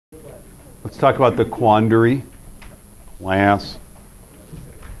Let's talk about the quandary. Class.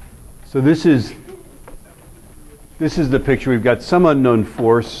 So this is the picture. We've got some unknown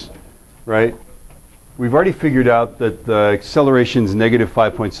force, right? We've already figured out that the acceleration is negative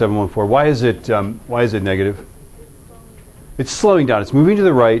 5.714. Why is it negative? It's slowing down. It's moving to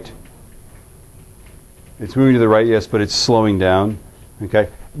the right. It's moving to the right, yes, but it's slowing down. Okay.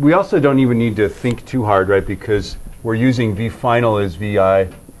 We also don't even need to think too hard, right? Because we're using V final as VI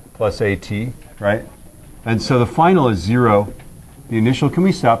plus AT, right? And so the final is 0. The initial, can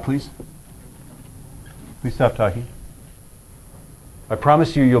we stop, please? Please stop talking. I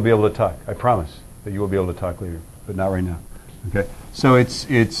promise you'll be able to talk. I promise that you will be able to talk later, but not right now. Okay. So it's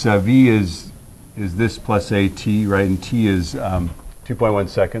V is this plus AT, right? And T is 2.1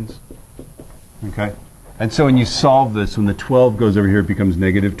 seconds. Okay. And so when you solve this, when the 12 goes over here, it becomes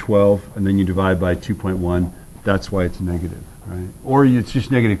negative 12, and then you divide by 2.1. That's why it's negative, right? Or it's just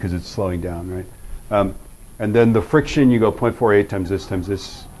negative because it's slowing down, right? And then the friction, you go 0.48 times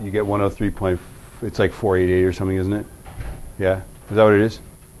this, you get 103. It's like 488 or something, isn't it? Yeah? Is that what it is?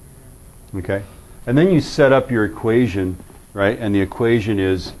 Okay. And then you set up your equation, right? And the equation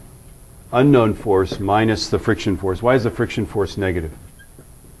is unknown force minus the friction force. Why is the friction force negative?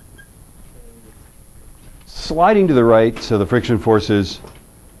 Sliding to the right, so the friction force is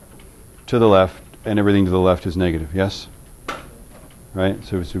to the left, and everything to the left is negative, yes? Right?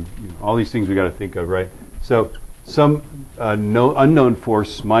 So all these things we got to think of, right? So some unknown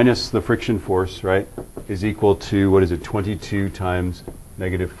force minus the friction force, right, is equal to, what is it, 22 times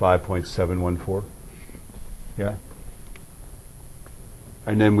negative 5.714? Yeah?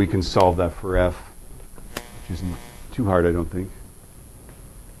 And then we can solve that for F, which isn't too hard, I don't think.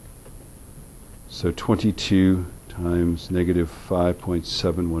 So 22 times negative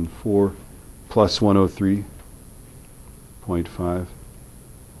 5.714 plus 103.5.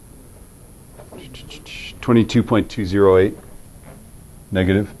 22.208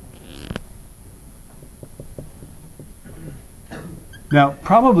 negative. Now,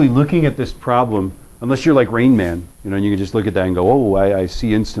 probably looking at this problem, unless you're like Rain Man, and you can just look at that and go, oh, I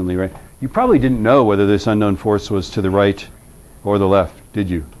see instantly, right? You probably didn't know whether this unknown force was to the right or the left, did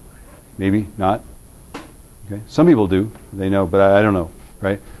you? Maybe not. Okay. Some people do. They know, but I don't know,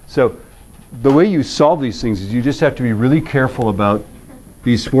 right? So the way you solve these things is you just have to be really careful about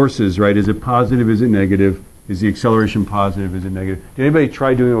these forces, right? Is it positive? Is it negative? Is the acceleration positive? Is it negative? Did anybody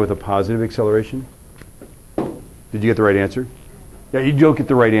try doing it with a positive acceleration? Did you get the right answer? Yeah, you don't get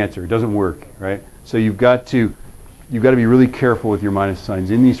the right answer. It doesn't work, right? So you've got to be really careful with your minus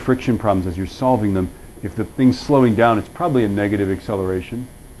signs. In these friction problems, as you're solving them, if the thing's slowing down, it's probably a negative acceleration,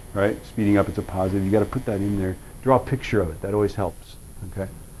 right? Speeding up, it's a positive. You've got to put that in there. Draw a picture of it. That always helps, okay?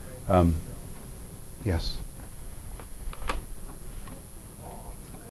 Yes?